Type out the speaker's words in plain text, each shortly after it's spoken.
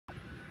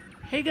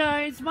Hey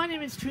guys, my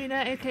name is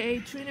Trina, aka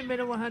Trina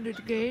Middle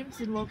 100 Games,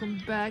 and welcome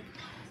back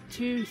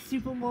to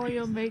Super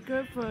Mario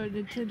Maker for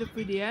Nintendo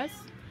 3DS.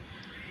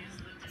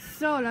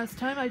 So, last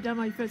time I done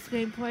my first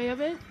gameplay of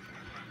it.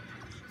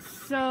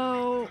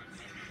 So,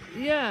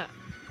 yeah,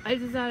 I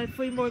designed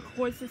 3 more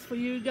courses for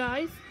you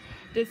guys.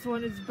 This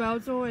one is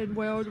Bowser in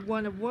World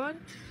 1 of 1.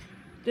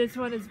 This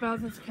one is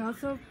Bowser's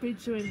Castle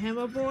featuring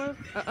Hammer Blow.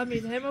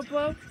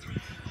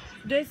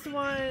 This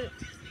one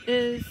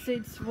is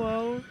Saints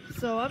Row,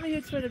 so I'm a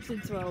huge fan of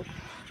Saints Row,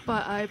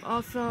 but I'm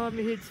a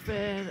huge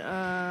fan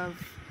of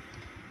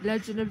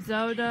Legend of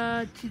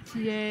Zelda,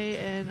 GTA,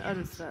 and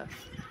other stuff.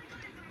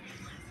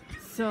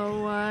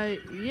 So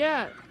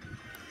yeah,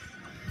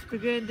 to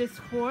begin this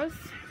course,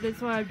 this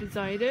one I've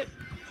designed it.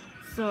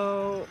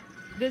 So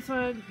this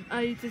one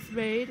I just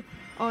made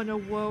on a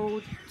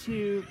road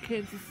to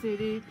Kansas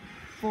City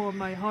for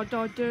my hot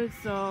doctor.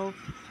 So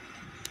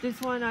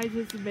this one I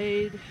just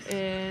made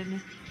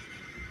in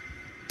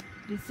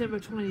December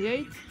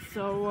 28th,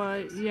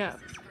 so yeah,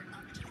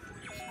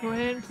 let's go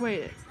ahead and play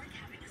it.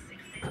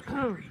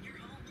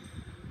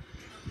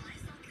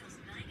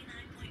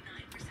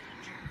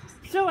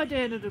 So at the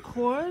end of the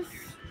course,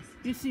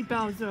 you see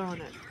Bowser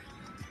on it.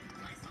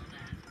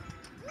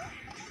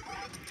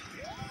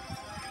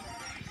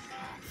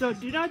 So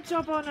do not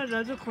jump on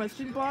another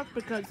question block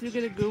because you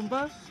get a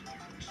Goomba.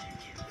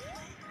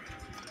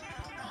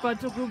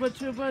 Bunch of Goomba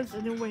Troopers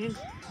and then wearing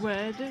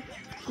red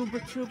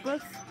Goomba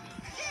Troopers.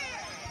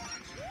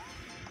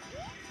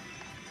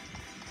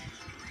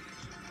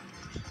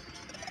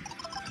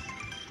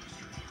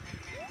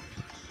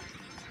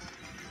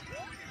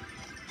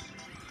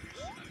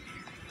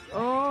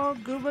 Oh,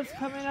 Goomba's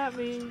coming at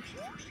me.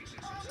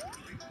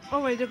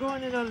 Oh wait, they're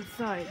going on the other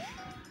side.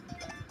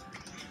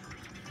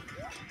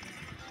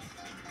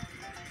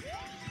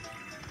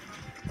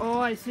 Oh,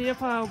 I see a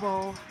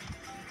fireball.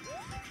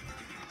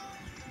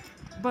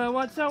 But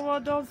watch out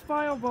what those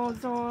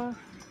fireballs are.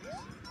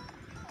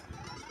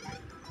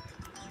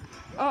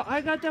 Oh, I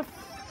got the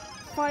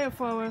fire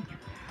flower.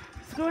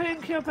 Let's go ahead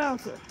and kill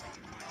Bowser.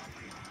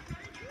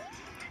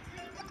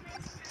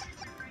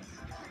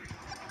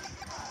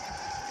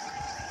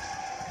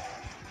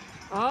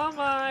 Oh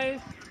my!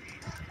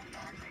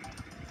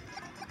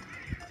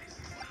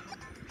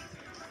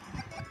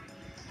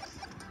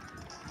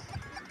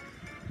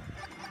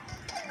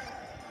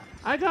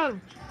 I got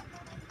him!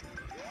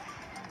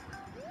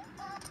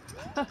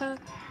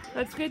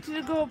 Let's get to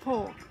the goal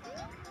pole.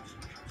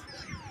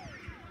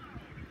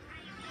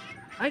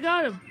 I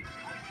got him!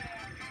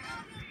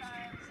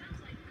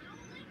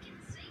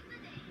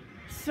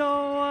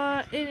 So,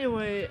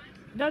 anyway,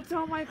 that's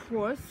all my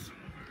course.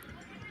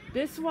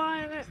 This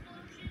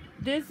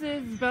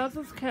is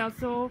Bowser's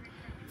Castle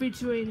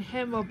featuring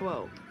Hammer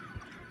Blow.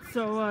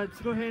 So let's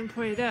go ahead and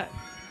play that.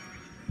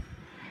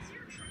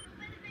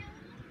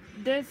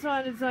 This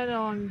one is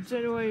on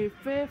January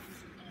 5th.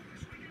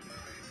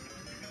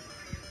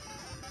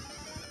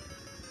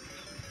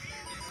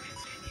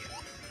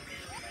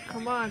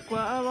 Come on,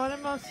 grab on a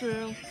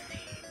mushroom.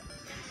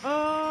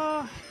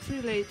 Oh,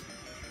 too late.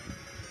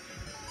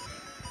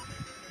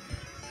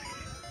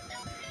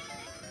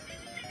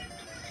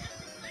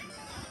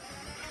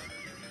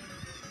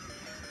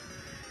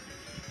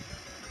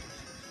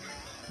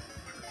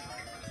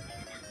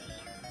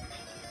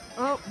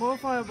 Oh, more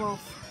fireballs.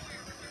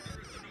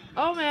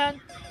 Oh man!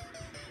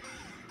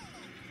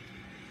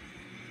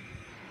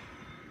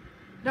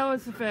 That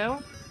was a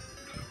fail.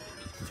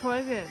 Let's try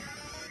again.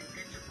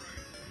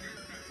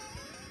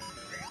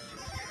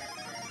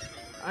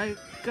 I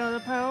got a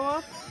power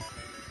up.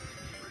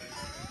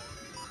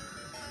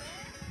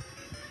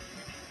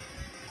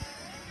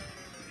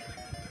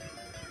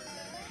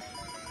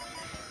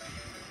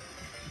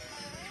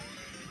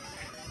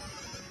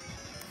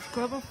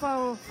 Grab a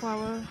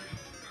flower.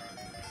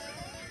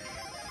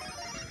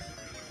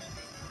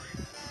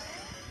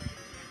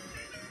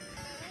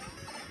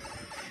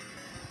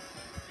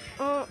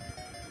 Oh,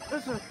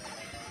 listen.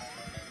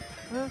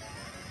 Huh?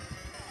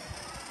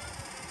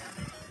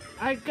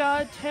 I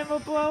got Hammer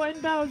Blow and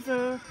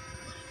Bowser.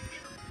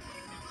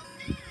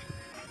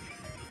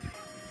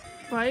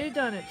 Already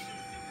done it.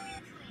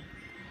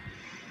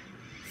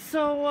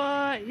 So,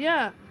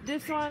 yeah,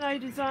 this one I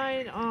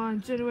designed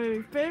on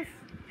January 5th.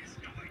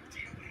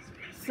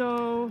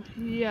 So,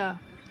 yeah.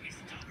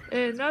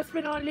 And last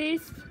but not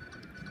least,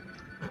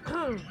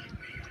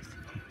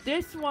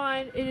 this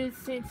one, it is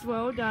Saints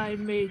Row that I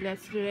made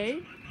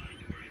yesterday.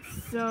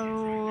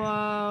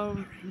 So,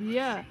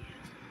 yeah.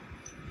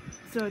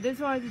 So this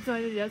one I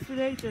designed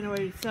yesterday,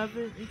 January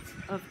 7th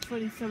of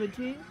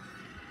 2017.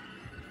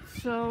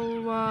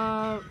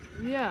 So,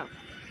 yeah.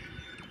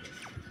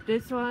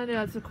 This one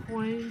has the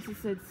coins, it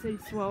said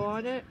Saints Row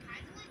on it.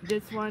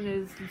 This one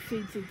is the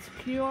Saints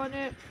HQ on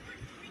it,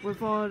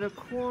 with all the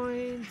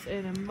coins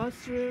and a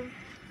mushroom.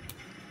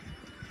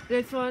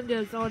 This one,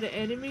 there's all the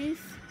enemies.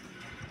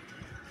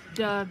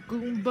 The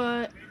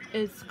Goomba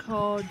is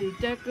called the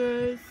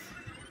Deckers.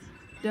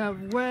 The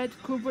red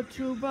Koopa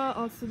Troopa,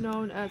 also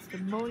known as the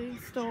Morning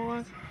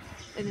Star,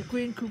 and the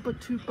green Koopa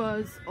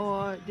Troopas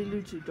are the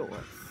luchadors.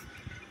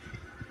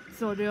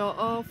 So they are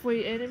all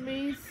 3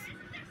 enemies.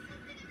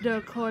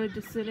 They're called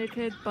the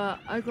Syndicate, but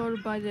I go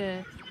by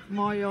the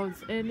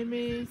Mario's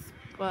enemies,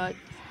 but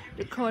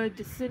they call it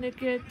the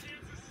Syndicate.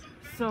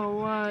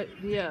 So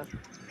yeah,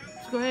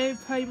 let's go ahead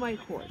and play my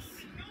course.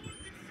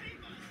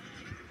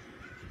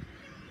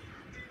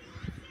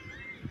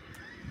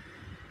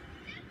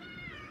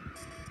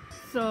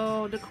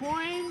 So the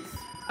coins,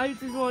 I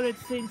just wanted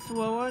Saints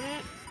Row on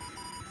it.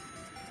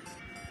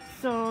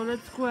 So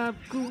let's grab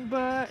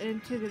Goomba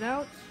and take it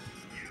out.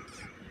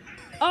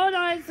 Oh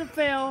no, it's a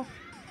fail.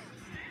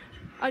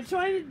 I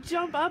tried to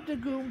jump up the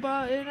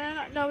Goomba and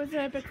then no, it's an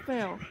epic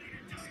fail.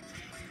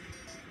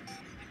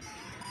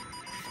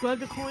 Let's grab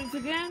the coins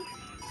again.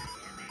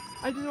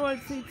 I just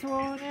wanted Saints Row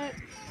on it.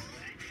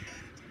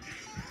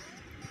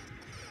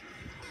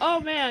 Oh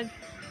man,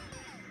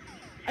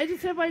 I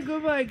just hit my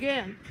Goomba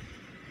again.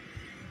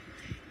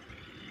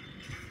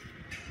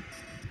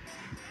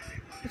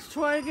 Let's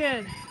try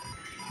again.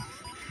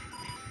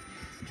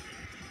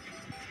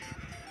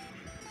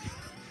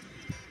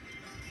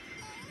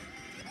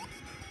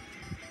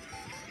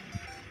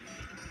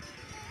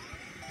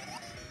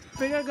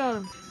 I think I got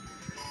him.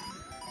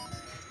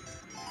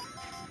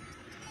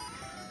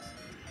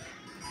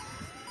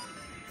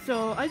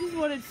 So I just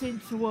wanted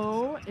Saints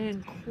Row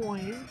and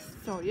coins.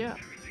 So yeah.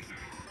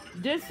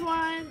 This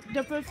one,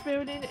 the first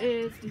building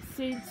is the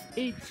Saints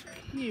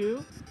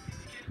HQ.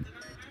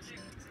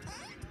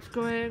 Let's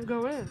go ahead and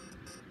go in.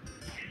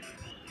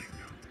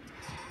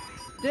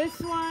 This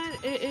one,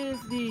 it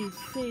is the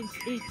Saints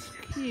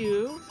HQ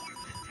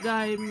that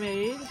I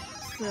made.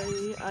 So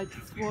I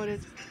just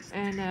wanted,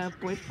 and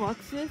break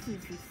boxes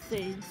is the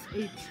Saints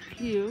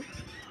HQ.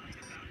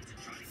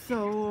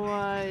 So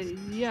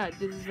yeah,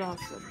 this is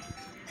awesome.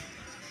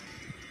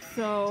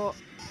 So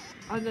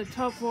on the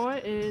top floor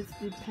is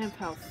the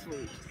penthouse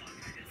suite.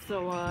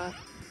 So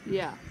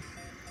yeah.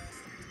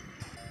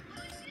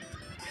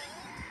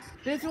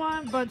 This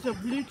one, bunch of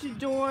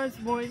luchadors,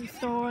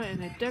 Morningstar,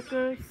 and the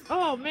Deckers.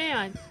 Oh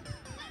man!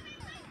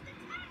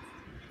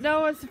 That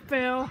was a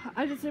fail.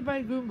 I just hit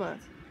my Goomba.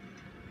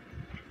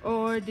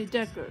 Or the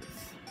Deckers.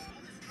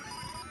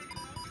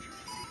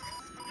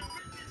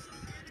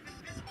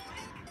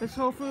 Let's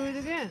go through it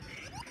again.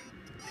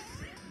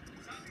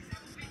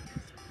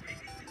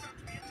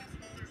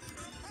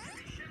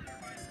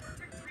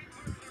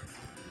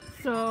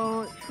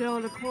 So, get all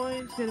the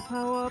coins, get a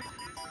power up.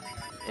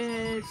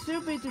 And it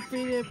should be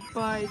defeated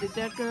by the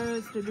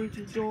Deckers, the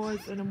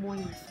Luchadors, and the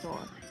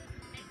Morningstar.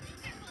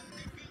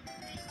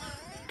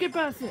 Get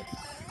past it!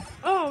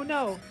 Oh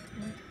no!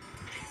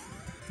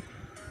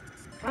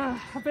 I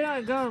think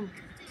I got him.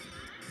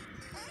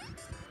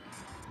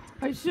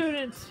 I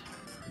shouldn't.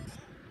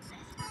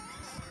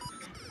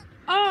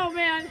 Oh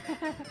man!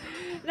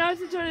 Now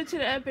it's turned into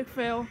the epic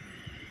fail.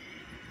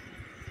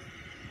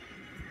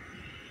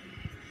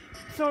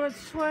 So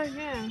let's try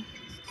again.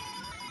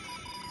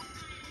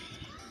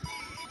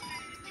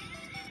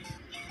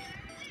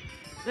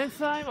 Next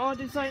time I'll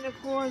design a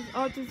course,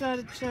 I'll design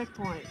a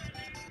checkpoint.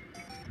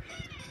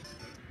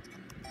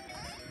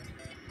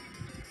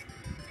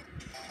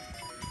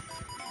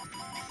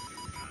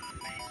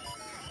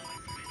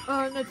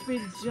 Let's be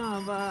the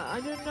jump. I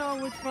don't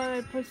know which one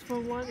I pushed for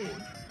running.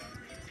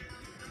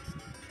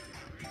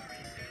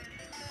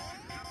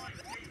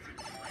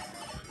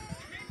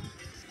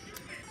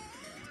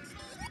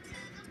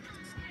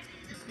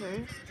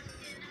 Okay.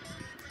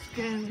 Let's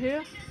get in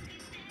here.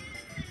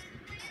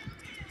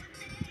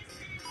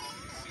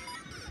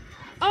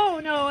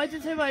 Oh no, I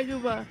just hit my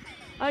Goomba.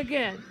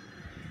 Again.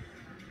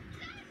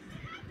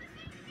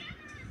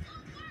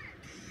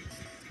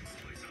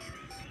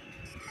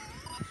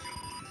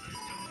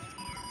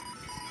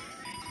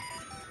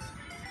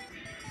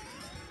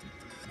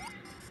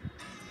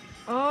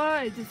 Oh,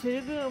 I just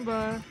hit a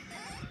Goomba.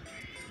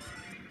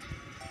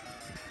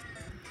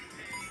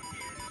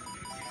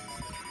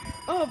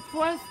 Oh,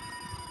 press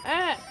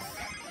X.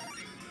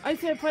 I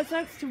said press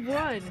X to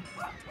run.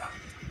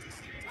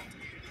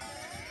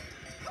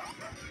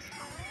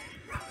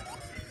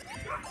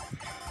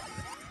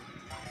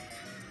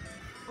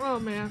 Oh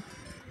man,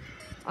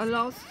 I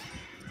lost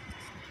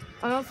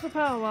the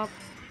power up.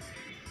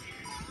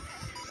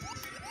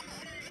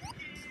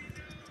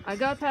 I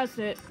got past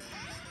it.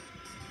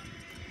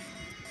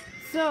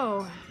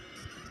 So,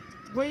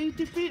 when you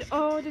defeat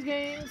all the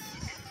games,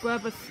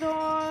 grab a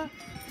star,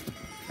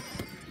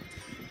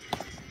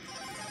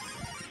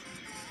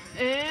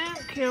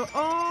 and kill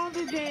all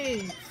the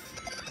games.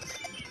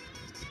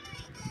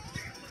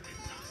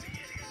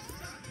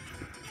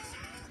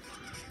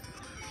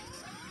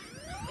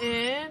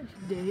 And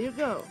there you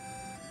go.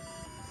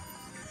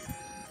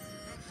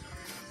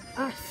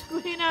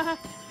 Squeena!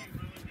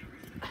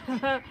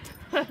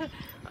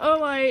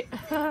 Oh wait.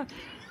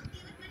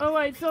 Oh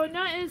wait, so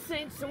not in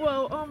Saints,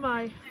 well, oh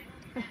my.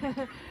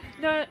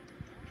 Not,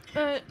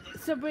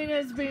 Sabrina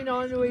is being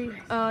ornery,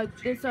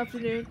 this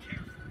afternoon.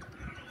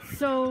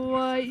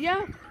 So,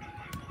 yeah.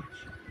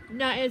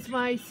 That is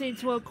my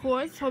Saints Row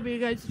course. Hope you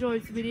guys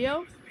enjoyed this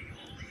video.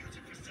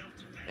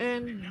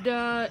 And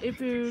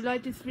if you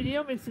like this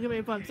video, make sure to give me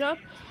a thumbs up.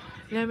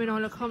 Let me know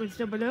in the comments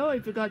down below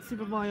if you got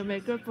Super Mario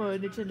Maker for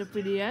Nintendo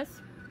 3DS.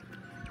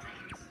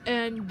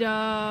 And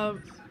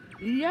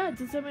yeah,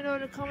 just let me know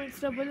in the comments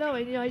down below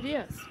any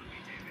ideas.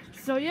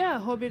 So yeah,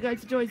 hope you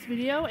guys enjoyed this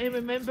video, and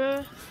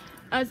remember,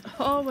 as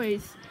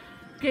always,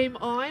 game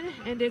on,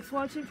 and thanks for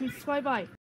watching. Peace, bye bye.